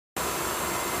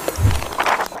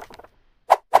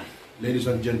Ladies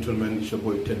and gentlemen, it's your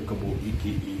boy Yankuba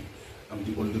EKE. I'm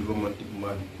the only romantic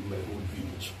man in my whole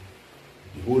village.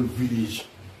 The whole village.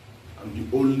 I'm the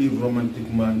only romantic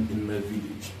man in my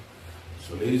village.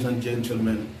 So ladies and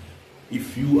gentlemen,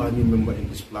 if you are a new member in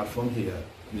this platform here,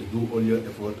 please do all your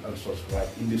effort and subscribe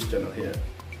in this channel here.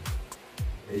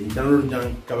 Channel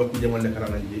jang Kabefo jamal le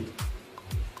karana je.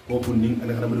 Ko kuning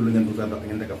ana kana melu ngan tuzando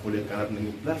ngenda ka fole kanat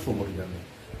ngi platform o janne.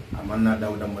 Amanna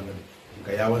daw damman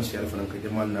ka yawan share fanan ka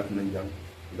jamal nat nan jang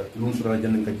da tulun sura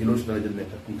janne ka jilo sura janne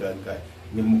ka kunga ka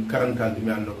nyum karan kan dimi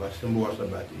ando ka sembo wasa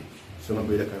bati sama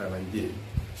be da karana je.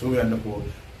 So we anda ko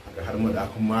aka harma da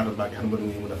ko mara ba harma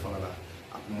ngi mu da fangala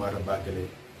ak mara ba kele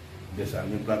desa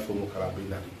ni platform kala be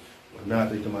nati na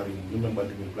ta tamari ni member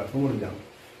de platform o jang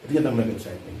eti jam na ngi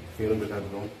sai fero be tan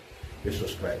non be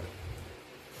subscribe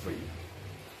free.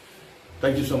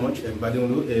 Thank you so much, and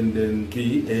then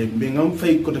key Bingam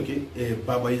fake Kotake,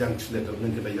 Baba Yank's letter,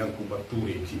 linked by Yankuba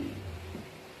Touray.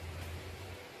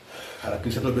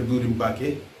 Harakisha Bedurim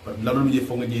Bake, but Laruji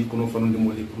Fongi Kono from the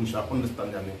Moli Krusha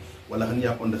understand Yami, while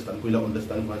Hania understand, Kula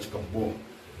understand Vanchka Bomb.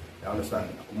 I understand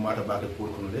Mata Baka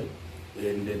Purkone,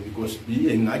 and then because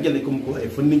being Agalekumko, a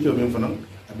furniture of Infanam,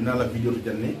 Abinala video to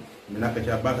Jane,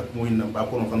 Menaka Baka Moin and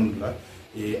Bakon of Anula.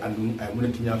 And I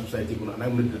wanted to society, and I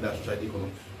wanted that society,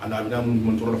 and I'm now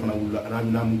Montoro Fanabula, and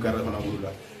I'm now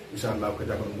Mukaranabula. It's a love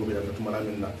Kajaka to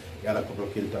Malamina, Yala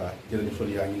Kilta, General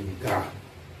Soliani, Ka,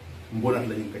 Mbona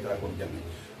Lane Kajako Jami.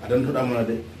 I don't know that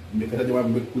I'm because I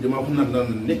want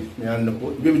to Nick, and the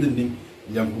baby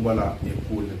Yankubala, a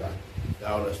pool that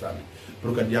I understand.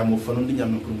 Procadiamo Fanandi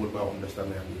Yamu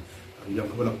understand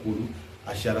Yankubala Kulu,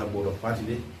 Ashara board of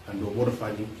party, and the board of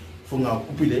fighting. Funga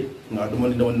kupile nga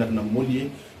domani na na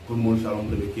molie pour mon salon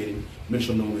de bekeri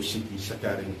mission no shiki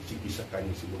sakari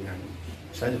sakani sibonyani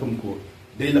saje comme ko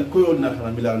de la koyo na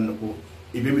kana bilal nako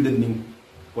e bebe den ning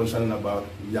concern about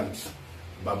yanks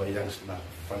baba yanks la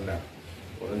fanda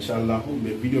or inshallah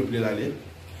be video play la le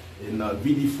na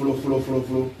video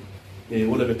follow e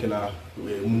wala be kala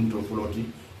munto floti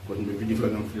ko be video flow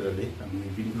ngam play la le am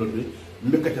video flow be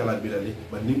mekata la bilale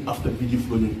ba ning after video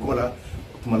flow ni kola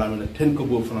tumalamena ten ko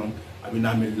bo fanam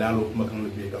abina me lalo makan le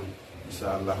begam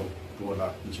inshallah to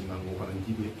wala inshallah mo fanan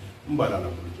jibe mbala la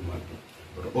ko jumato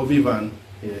to o vivan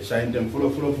shaintem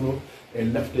flow e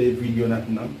lafte video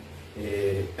natna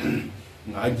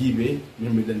nga jibe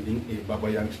membe danding baba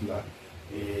yangsla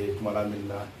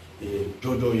tumalamena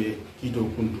jojo ye kito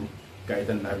kuntu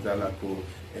kaitan abdala ko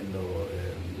endo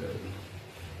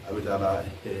abdala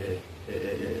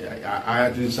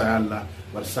ayatin sa Allah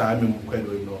barsami mu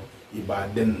kaydo no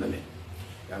ibaden nale.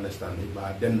 Understand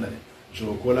iba den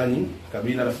so kola ni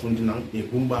kabina la funtina e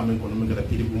bumba men kono men kala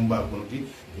kidi bumba kono ti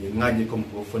e ngaje kom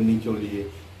ko fonni cioli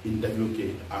interview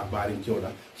ke a bari ciola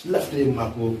lafte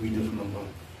mako video no non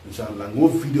inshallah ngo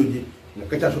video je na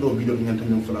kacha so video nyanta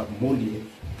men fala moli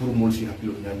pour mol si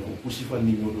hakilo nyanyo ko si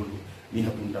fanni nyodolu ni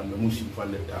hapun tan mo si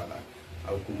falle taala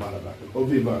aw ko mala ba ko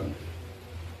vivan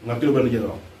ngakilo ban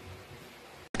jelo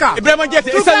Ibrahim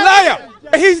Jete is a liar.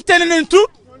 He's telling the truth.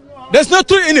 There's no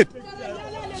truth in it.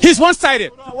 He's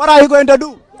one-sided. What are you going to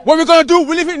do? What we're going to do,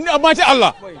 we live in Almighty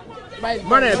Allah.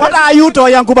 What are you to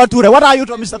Yankuba Touray? What are you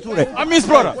to Mr. Touray? I'm his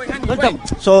brother.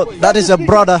 So that is a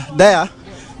brother there.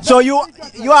 So you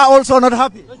are also not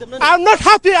happy? I'm not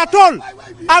happy at all.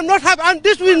 I'm not happy, and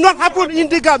this will not happen in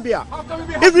the Gambia.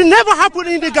 It will never happen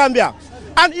in the Gambia.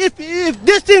 And if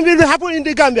this thing will happen in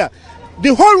the Gambia,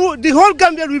 the whole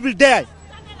Gambia will be there.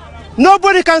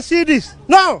 Nobody can see this.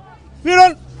 No, we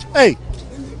don't. Hey.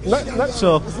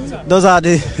 So those are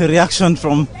the reactions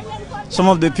from some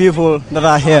of the people that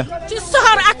are here. Ci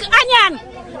soxor ak añaan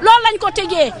loolu lañ ko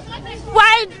tëjee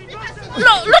waaye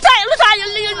lu tax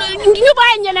ñu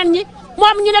bàyyi ñeneen ñi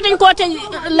moom ñu ne dañ koo tëj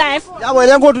live. yaa booy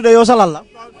Yankuba Touray yow sa lan la.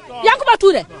 Yankuba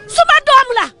Touray suma doom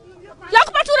la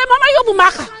Yankuba Touray moom a yóbbu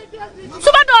Màkka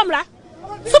suma doom la.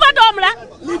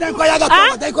 lii dañ ko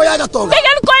yaaga tooga.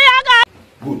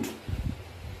 Good.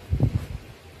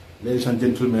 Ladies and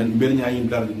gentlemen, mbelnya yin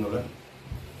dardi nola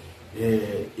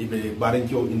ibe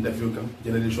barencho interview kam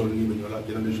generation ni be nola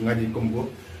generation ngadi komko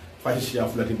fashi ya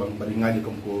fulati bang bari ngadi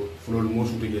komko fulol mo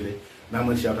su tegele na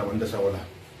man shiata wanda sawala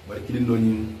bari kilindo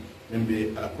nyin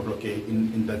membe ala kodoke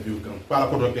interview kam pala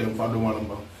kodoke fa do wala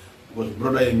ba because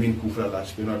brother e min ku fala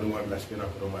skena do wala skena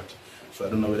ko mati so I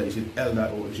don't know whether is it elder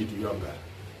or is it younger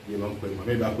ye man ko ma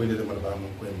maybe akoy de ma ba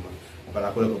man ko ma bala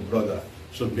ko brother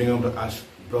so being able to ask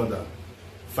brother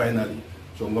finally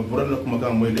so my brother kuma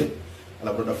kan moyle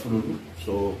ala brother fululu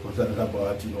so concern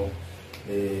about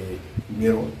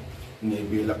miro ni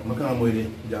be la kuma kan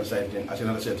moyle jam saiten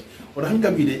asena set o dan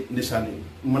kabide ndesani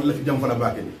man la fi jam fala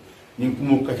bakene ni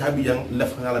kumo ka tabi yang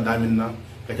laf ngala damin na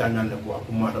kacha nyande ko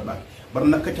akumata ba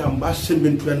barna kacha mba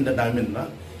sembin tuenda da minna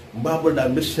mba bol da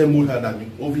mbe sembuta da mi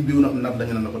o vi biuna na da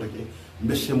nyana ko take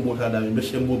mbe sembuta da mi mbe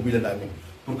sembo bi da mi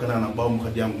pour kana na ba mu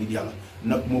khadiyam ni diala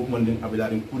nak mo ko mandin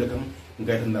abilarin kude kan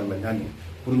ngayta ndal la nyani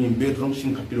pour ñim bedrom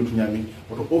sin kapilotu nyami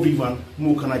oto o vivant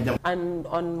mo kana jam. And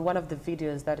on one of the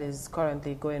videos that is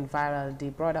currently going viral, the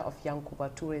brother of Yankuba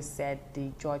Touray said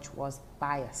the judge was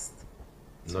biased.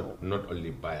 Not only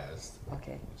biased,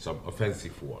 okay, some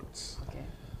offensive words. Okay.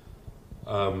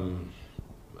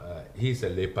 He's a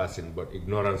layperson, but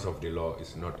ignorance of the law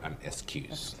is not an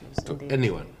excuse to indeed.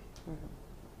 Anyone.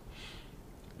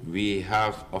 We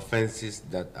have offenses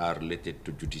that are related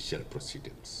to judicial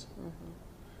proceedings.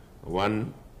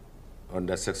 One,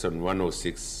 under section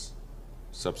 106,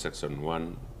 subsection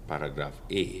 1, paragraph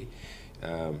A,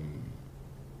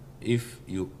 if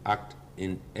you act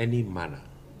in any manner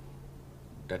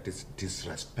that is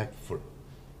disrespectful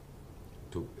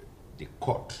to the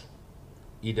court,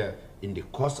 either in the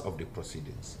course of the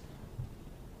proceedings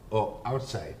or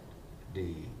outside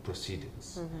the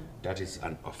proceedings, that is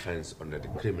an offense under the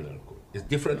criminal code. It's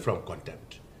different from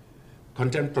contempt.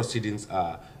 Contempt proceedings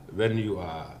are when you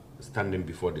are standing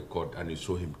before the court and you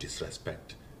show him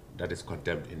disrespect. That is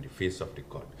contempt in the face of the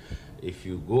court. If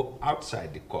you go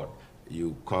outside the court,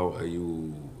 you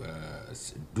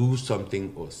do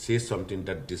something or say something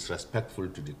that disrespectful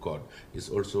to the court, is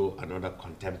also another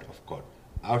contempt of court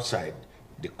outside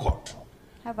the court.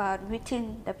 How about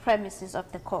within the premises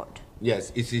of the court?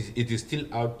 Yes, it is still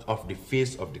out of the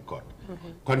face of the court.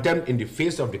 Contempt in the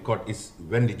face of the court is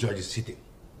when the judge is sitting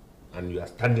and you are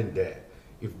standing there.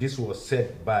 If this was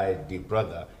said by the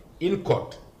brother in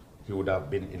court, he would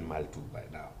have been in Maltu by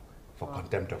now for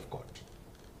contempt of court.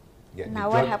 Yeah, now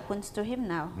what happens to him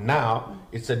now? Now,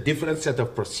 it's a different set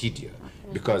of procedure,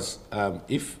 because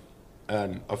if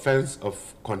an offense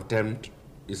of contempt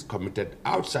is committed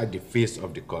outside the face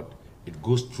of the court, it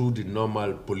goes through the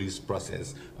normal police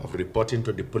process of reporting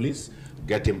to the police,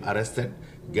 get him arrested,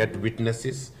 get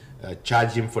witnesses,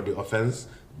 charge him for the offense,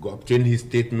 go obtain his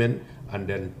statement, and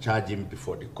then charge him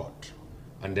before the court.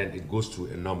 And then it goes through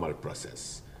a normal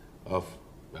process of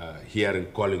hearing,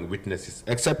 calling witnesses,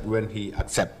 except when he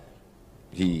accepts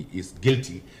he is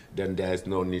guilty, then there is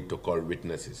no need to call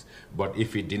witnesses. But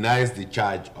if he denies the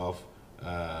charge of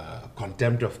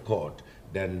contempt of court,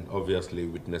 then obviously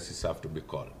witnesses have to be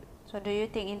called. So do you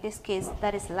think in this case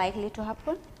that is likely to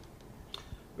happen?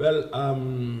 Well,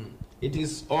 it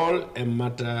is all a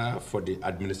matter for the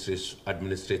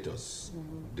administrators,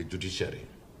 the judiciary.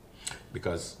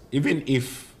 Because even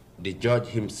if the judge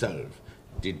himself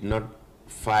did not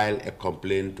file a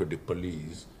complaint to the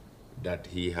police that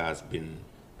he has been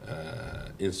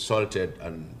insulted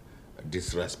and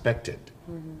disrespected,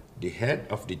 the head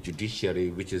of the judiciary,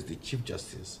 which is the Chief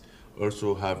Justice,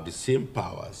 also have the same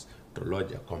powers to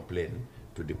lodge a complaint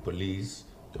to the police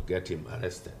to get him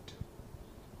arrested.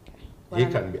 He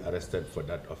can be arrested for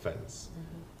that offense.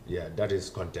 Yeah, that is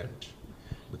contempt.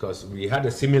 Because we had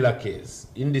a similar case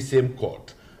in the same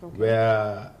court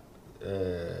where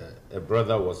a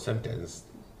brother was sentenced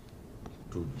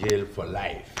to jail for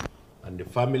life. And the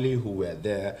family who were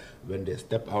there, when they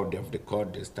stepped out of the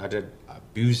court, they started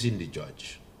abusing the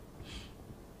judge.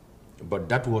 But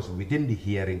that was within the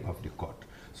hearing of the court.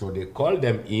 So they called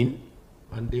them in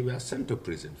and they were sent to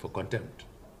prison for contempt.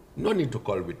 No need to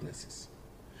call witnesses.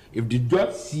 If the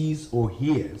judge sees or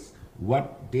hears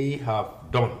what they have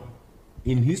done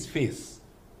in his face,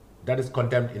 that is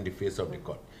contempt in the face of the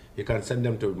court. He can send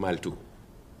them to Maltu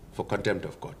for contempt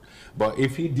of court. But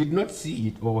if he did not see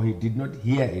it or he did not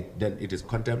hear it, then it is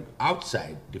contempt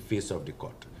outside the face of the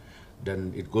court.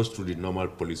 Then it goes through the normal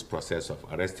police process of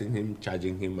arresting him,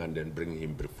 charging him, and then bringing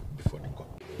him before the court.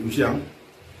 Imsiam,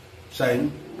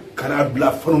 saying, kana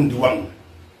bla from the one.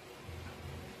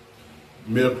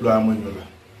 Melkula Manyola.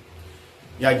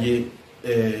 Yagi,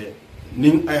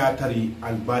 ning ayatari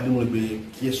albadi be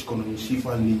kies kono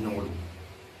sifa ni nyongolo.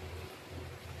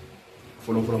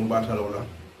 Follow from Batalola.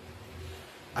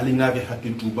 Ali ngake hakki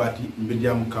tubati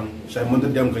mbediam kan say mon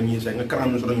diam kan ni say nga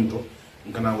karam so do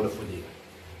ngana wala fodi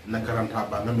na karanta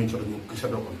ba ngam so do kisa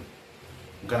do kon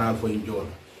ngana fo njol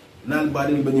nal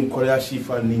badin banim korea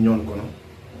sifa ni nyon kono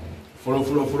follow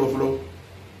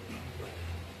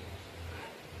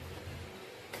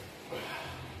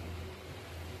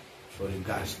sorry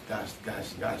gas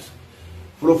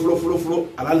follow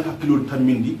alal hakilul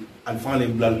tamindi al fane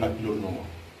blal hakilul no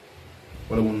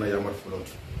wala mun na yamal follow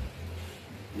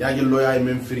yaji loya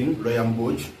men firin loyam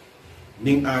boj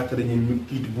ning a tare ni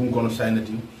kit bun kono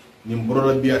saynati ni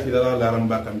mboro bi ati dara laram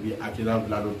bakam bi ati dara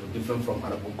blado to different from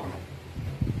ala bun kono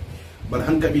bal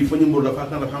hanka bi fo nyimbo da fa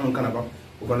kan fa kana ba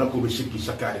o fa ko be shikki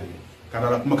sakari kana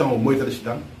la kuma kan o moy tare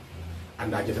sidan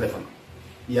anda je telefon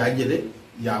ya jele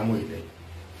ya moy de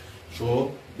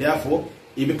so therefore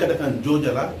ibe kada kan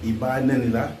jojala iba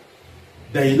nanila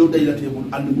daylo dayla tebul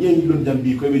andu nyi lon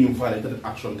jambi ko be nyum faale tata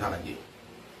action tala je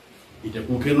ite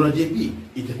ku keno je bi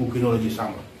ite ku keno je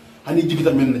sama hani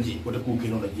jigita men na je ko ku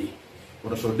keno je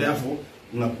ko so therefore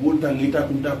nga ko tan ita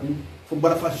ku ta ku fo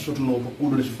bara fa soto no fo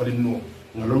ku do ci fali no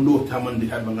nga londo tamande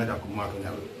hadba ngata ko ma to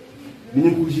nyal ni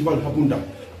ko ci fal hakunda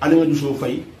ani nga du so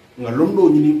fay nga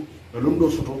londo nyini nga londo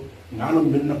soto nga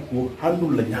non men nakko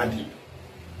handul la nyaadi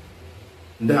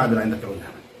nda abira inda taw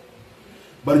nyaama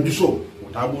bar juso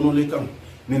wata bono le kam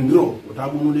nindiro wata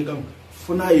bono le kam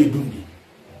fona e dundi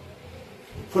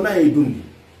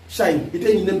shine ite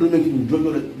ni nendo men ki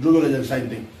jojo la shine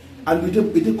den and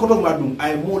ite koto madum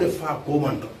ay mo le fa ko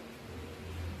manto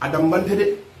adam bante de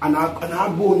ana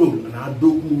bo nyol ana do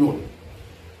ku nyol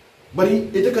bari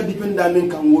ite ka dipenda men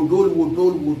kan wo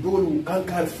dol kan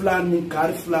kar flan ni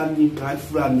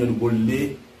nyol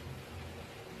bolle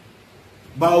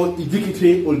bawo i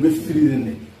jikite ol be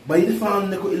firirene bay defan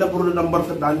ne ko ila boro da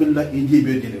mbarta damil la e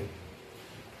jebe gele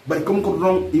bay comme ko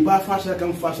don iba fasa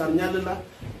kam fasa nyalla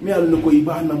mi al ko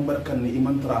iba nambar kan ne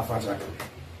iman tra fasa kan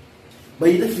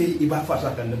bay defi iba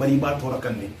fasa kan ne bari iba tora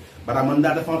kan ne bara man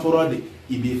da defan tora de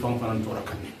ibe fan tora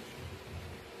kan ne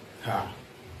ha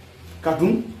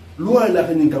katun luwa la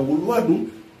tan ka luwa dum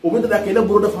o men da ke la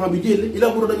boro da fa bi jele ila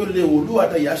boro da nyol le wo luwa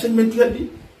ta ya sen men tuyadi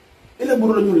ila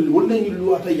boro da nyol wonna nyol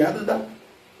luwa ta ya da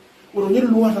wono nyil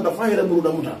luwata da fayra buru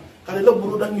da muta kala la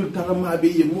buru da nyil tarama be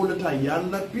ye molata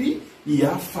yalla pi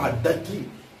ya fadaki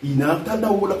ina tada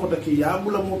wala ko take ya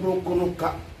bula mo do kono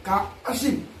ka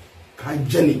asib ka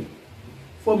jani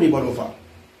fo mi balo fa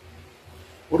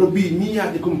odo bi ni ya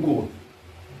de kum ko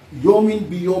yomin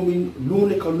bi yomin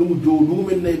lune ka lumu jo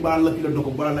lumen nay balla pila do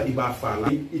ko balla iba fala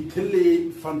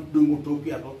itelle fan do mo to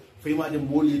piato fe ma de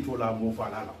moli to la mo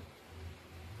fala la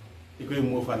ikoy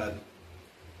mo fala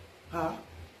ha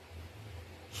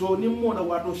so ni moda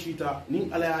wato shita ni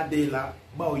ala ya de la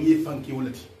bawo ye fanke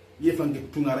wolati ye fanke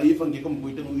tungara ye fanke comme ko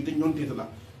ite nyonte la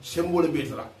symbole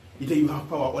betala ite you have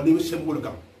power o de symbole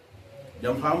kam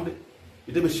jam famde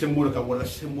ite be symbole kam wala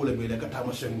symbole be la ka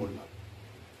tama symbole la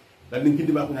dan ni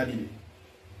kindi ba ko nyadi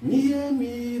ni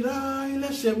mira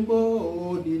ila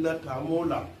symbole di la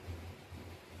tamola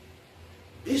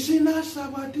isina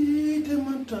sabati te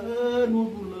mantanu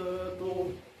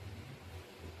bulato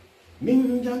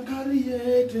min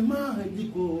jankariye te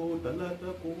majiko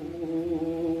talata ko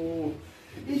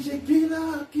ise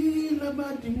kila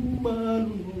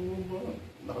badimbalu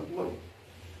na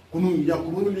kunu ya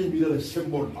kunu le bi la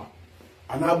symbole la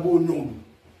ana bo nyom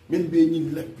men be ni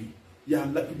lappi ya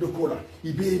lappi de kola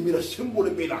ibe mi la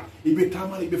symbole be la ibe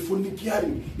tamala ibe fonni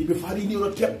kiari ibe fari ni ro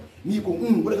tep ni ko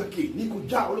wala ka ke ni ko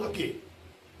ja wala ka ke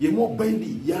ye mo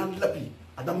bandi ya lappi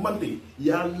adam mande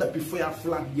ya lappi fo ya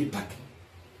flag ye tak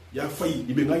ya fay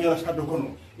ibe nga nyala sa do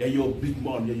kono ya yo big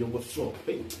man ya yo go so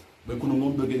be kono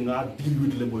mom doge nga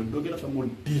dilwit le boy doge dafa mo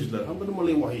dis la xam nga dama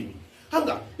lay waxe ni xam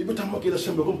nga ibe tam makila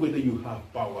sembe ko ko you have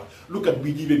power look at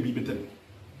BGB bi beten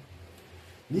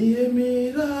ni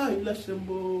emira ila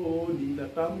sembo ni la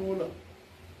tamola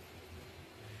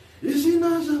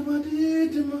isina sabati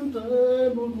temanta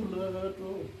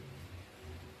bodulato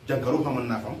jankaru xamal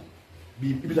na fam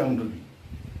bi tam ndol bi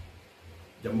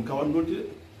jam kawan ndol ti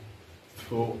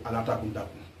so alata kum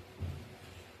dakum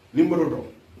nimbaro do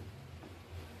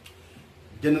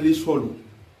jenali solu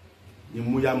ni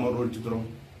mu yama rol ci drom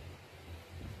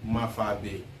ma fa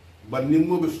be ba ni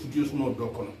mo be situation no do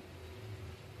kono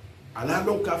ala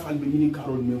don ka fal be ni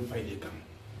karol men fayde kam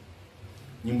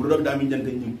ni mu do da mi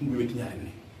jante ni kumbe weti nyaare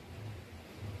ne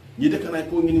ni de kana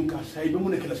ko ni ka say be mu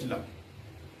nek la silam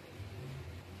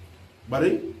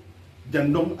bare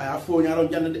jandom aya fo nyaaro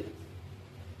jande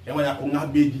e ma ya ko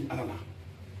ngabeji alala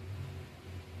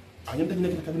anyam dañ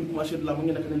nek kabin commencé de la mo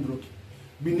ngi nek len droki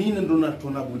bi ni nan dona to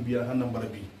na bul biya hanam bara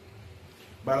bi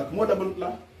barak mo dabal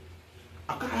la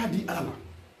aka adi alala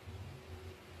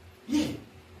ye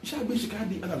isha be shi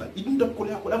kadi alala idun da ko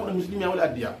ya ko da mo muslimi wala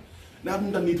adiya na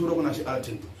dum dan ni to roko na shi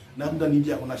alatinto na dum dan ni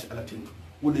dia ko na shi alatinto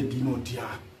wala dino dia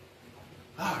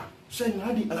ah sey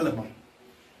ngadi alala bam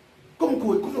comme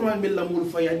ko ma mel la mo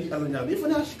fa ya di alala nyabe fa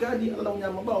na shi kadi alala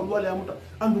nyama ba wala ya muta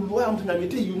andu lo ya muta nyame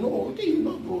te you know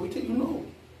bro te you know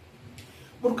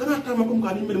por kana tama comme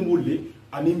ka ni mel molle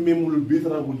ani memul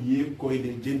betara woliye ko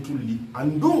de gentulli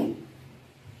andon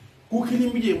ku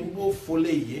kilimije mbo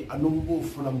foleye anon mbo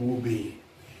fola mobe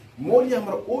moli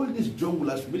amara all these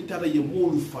junglers military ye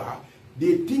molu fa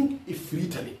they think if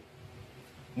fritale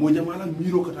mo jamala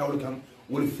miro kata wol kan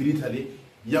wol fritale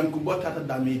Yankuba tata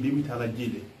dame baby tala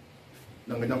jile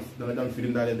danga jam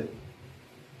firindale de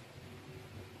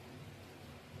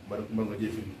bar nga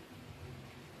jefin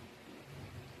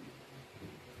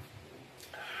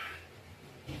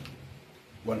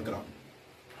one gram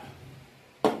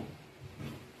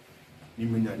ni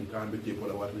mu ñaan ka ambe te ko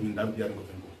la wat ni ndam jaar ko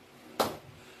fen ko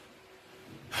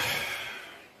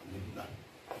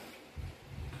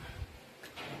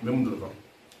même do ko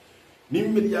ni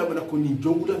mi ya mana ko ni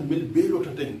jongula mel belo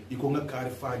taten iko nga kare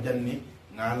fa janne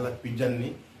nga la pi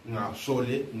janne nga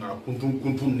sole nga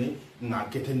kuntunne nga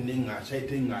ketenne nga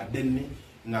sayte nga denne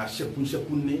nga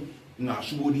sepunne nga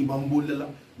subodi bambolela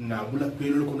nga bula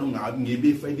pelo ko nga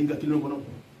ngebe faydi nga kilo ko no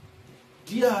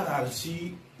tiara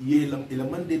si yelam ila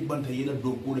mande banta yela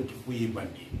do ko le kifu ye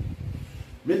bandi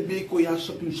mel be ko ya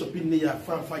sopin ne ya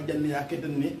fa janne ya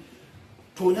ketenne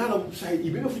to nyala say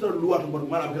ibe futa luwata bor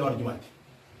mala be war jumati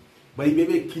bay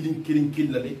bebe kilin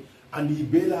killale andi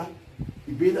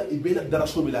ibela dara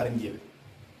sobe la renjele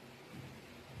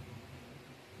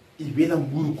ibela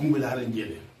mburu kumbe la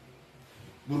renjele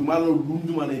bur malo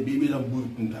lunduma ne bebe la mburu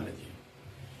kuntala je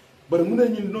bar mun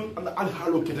ñin non al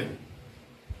halo keten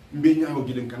mbe ñaawo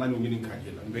gilen kanani ngin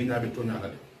kaaje la mbe ñaabe to ñala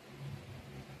de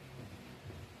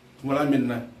wala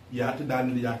menna ya ta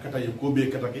dan ya kata ye ko be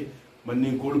kata ke man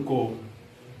ni ko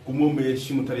mo me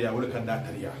simu tariya wala ka da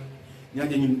tariya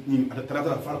ñaaje ñin ata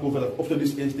tratra far ko fala after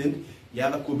this incident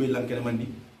yala ko be lankene mandi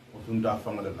o tunda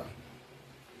famala la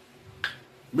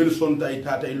mel son tay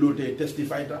tata e lote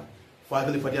testify ta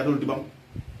fatale fatiyatol dibam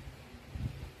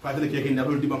fatale keke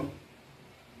ndatol dibam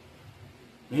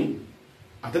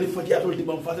atali fatiyatol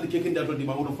dibam fatale keke ndatol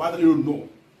dibam o fatale no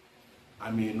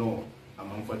ami no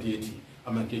amam fatiyeti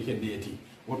amam keke ndeti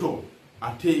woto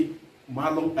ate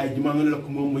malom ay jumangale la ko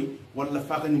moy wala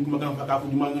faka ni kuma gam faka fu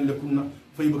jumangale la kunna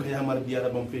fay bu ka yamar diara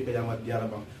bam fay ka yamar diara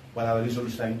bam wala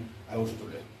resolution ay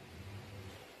wasutule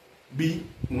bi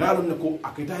ngalon nako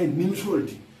akita ni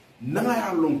misolti nanga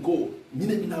ya lon ko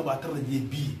nyine bina ba taraje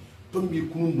bi tombi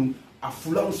kunundum a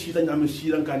fulan sita nyame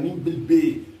siran ka nim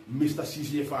belbe Mr.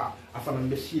 CCFA afana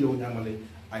mbe silo nyamale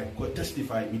ay ko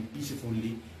testify with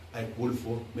peacefully ay call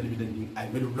for mel bidending ay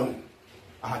melu long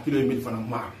a kilo mel fana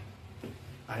ma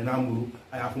ay namuru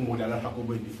ay afu mo dala hakko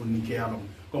boy di fonni ke yalom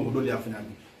ko do ya fanya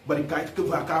bari kay ko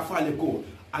va ka faale ko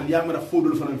al yamara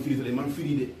fodol fana firitale man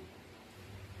firide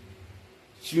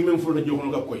si même fo da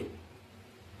jokono ga koy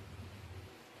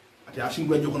ati asin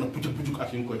gwa jokono pucuk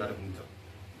asin koy da def nita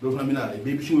do fana minare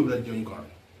be bi sumo bla joñ ko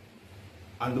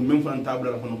and même fana table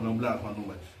la fana bla fana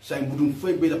no say budum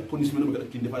fay be la police men ga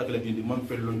kindi fa la kindi man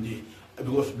fel lonje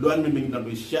because lo an men ngi dan do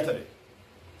shetade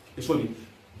e soli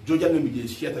joja ngam bi je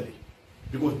shetade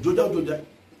because joja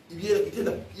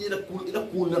ila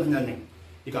kul na nyame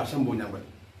ika sambo nyambal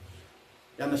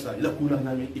yana sa ila kul na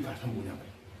nyame ika sambo nyambal.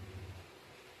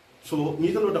 So,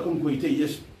 Nitalo da come quite,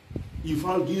 yes, you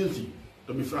found guilty,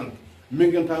 to be frank.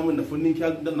 Megan time when the funding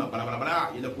can't done, blah,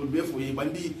 ila could be for a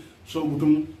bandi, so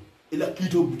butum, ila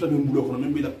kito butan bulo,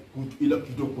 maybe ila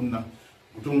kito kuna,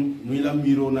 butum, nuila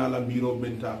miro, nala miro,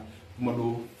 benta,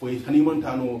 malo, for a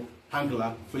honeymontano,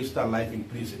 hangler, first life in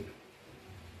prison.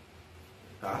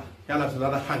 Yalas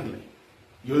another hangler.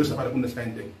 You also have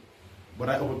understanding. But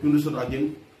I opportunity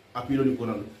again, appeal on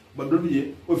the but don't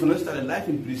be, if you start a life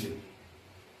in prison.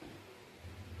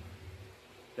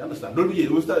 You understand? Don't be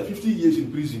we start 50 years in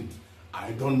prison.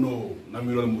 I don't know.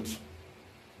 Namirol much.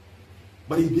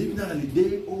 But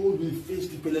they all will face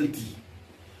the penalty.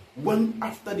 One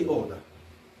after the other.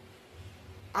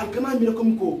 Alkana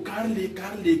mirakom ko Carly.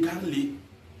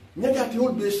 Nyagati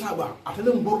ol be saba.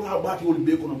 Atelem borla bati ol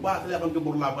be kono. Ba atele afanke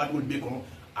borla bati ol be kono.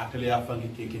 Atele afanke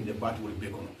kekende bati ol be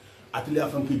kono. Atele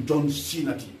afanke John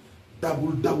Sinati.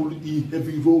 WWE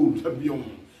heavy road champion.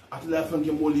 Atele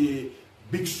afanke moli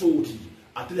Big Shorty.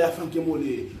 Atele afanke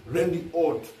mole Randy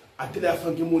Orton, atele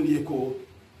afanke mole ko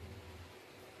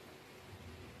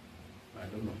I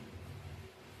don't know.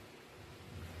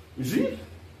 You see?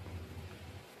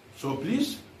 So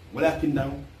please, wala kin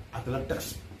down atela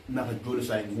tax na ka jole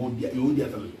say yodi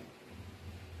atala.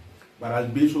 Baral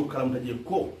beso kalam taje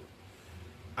ko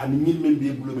ani mil men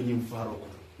be bulo be nyim faro ko.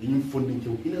 Nyim fondin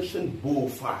tew innocent bo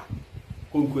fa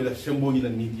kon ko la sembo ni la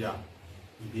media.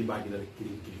 Ibe ba dina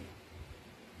kiri.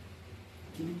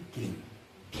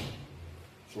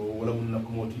 So wala mun nak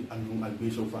moti andum al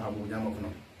beso fahamu nyama kono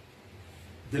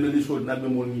jenali so nalbe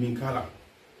mo ni kala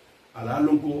ala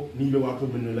lonko ni be wato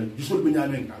ben la gisol be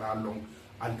nyamen ala long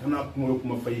al kana ko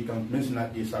kuma fay kan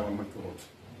mensna e sawa makrot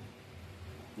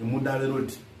ni mu dale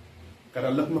roti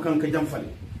kada la kuma kan ka jamfale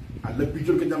alla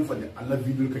bijol ka jamfale alla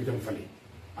vidul ka jamfale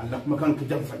alla kuma kan ka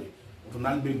jamfale to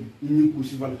nalbe ni ko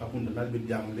sival hakunda nalbe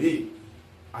jamle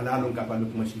ala lon ka pambe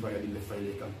kuma sifa ya dille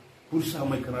fayle kam pour ça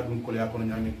may kana dum ko ya kono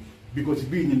nyame because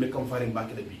bi ni be kam faring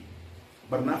bakale bi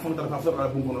bar na fon tara fa ala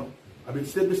bun kono abe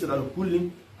sebe sera do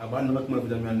kullim abana mak ma bi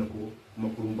dal melne ko ma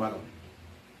pour mbalam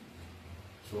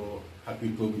so happy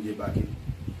to bi baki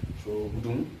so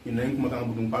budum ina ngi kuma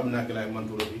budum ba na kala man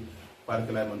to bi par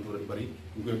kala man to bari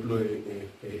ko to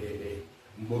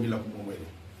mbogi la ko moy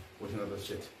ko sina do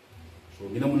set so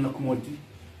mina mun nak monti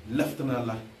laftana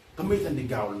la kamay tan di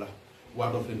gaaw la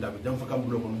wa do fe ndam jam fa kam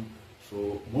bulo kono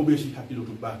so mobe si hakkilo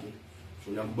to baki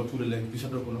so Yankuba Touray len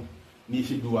bisado kono ni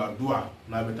si duwa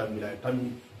na be tam milay tam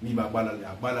ni ba balal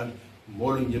ya balal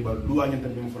mbolo njeba duwa ngenta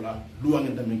mi fola duwa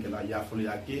ngenta mi kala ya fola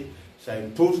ya ke say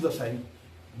to da say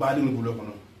bali no bulo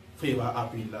kono feba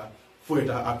apilla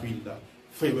foeta apilla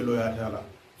febe loyata la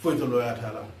foeta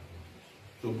loyata la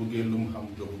so bugé lum xam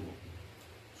jobugo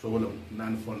so wala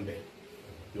nan fonde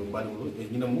yo badulo e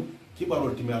ñinamu ci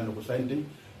barol timi yalla ko sayntem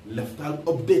leftal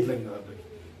update lañ na rek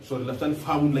so leftal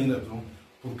faamu lañ na don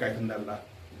pour kay tan dalla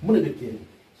mëna dekké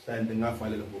sayntem nga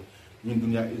falé la ko ñun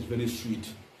dunya is very sweet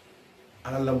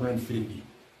ala la man feeling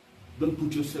don't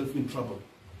put yourself in trouble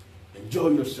enjoy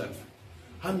yourself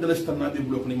understand na be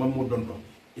block ni mam mo don to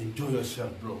enjoy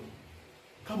yourself bro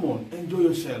come on enjoy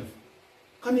yourself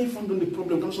can you find the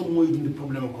problem kan so moy dundi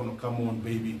problem kono come on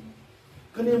baby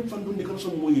can you find the kan so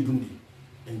moy dundi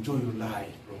enjoy your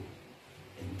life bro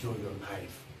enjoy your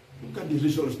life look at the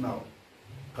results now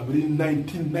kabiri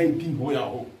 1919 hoya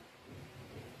ho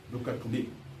look at today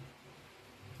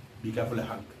be careful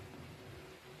hank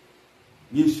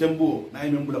ni sembo na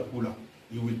membu la kula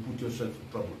you will put yourself in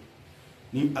trouble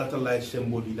ni altalay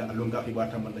sembo di da alonga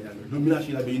ibata man da nyame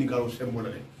domination la be ni garo sembo la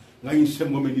de ngani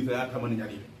sembo me di ta ta man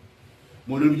nyali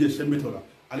mo lo je sembe to la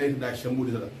ale da sembo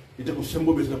di da ite ko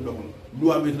sembo be sa blokono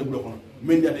loi be sa blokono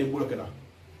men da day bloqué la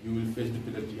you will face the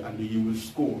penalty and you will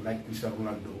score like Cristiano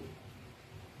Ronaldo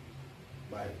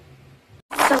bye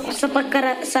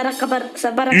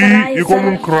you come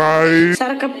and cry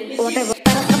whatever.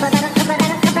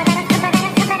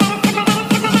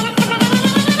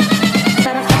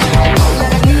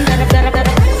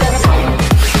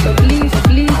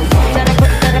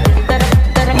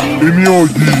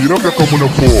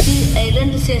 I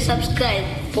don't say subscribe.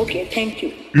 Okay, thank you.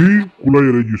 Kula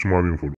yere jisma min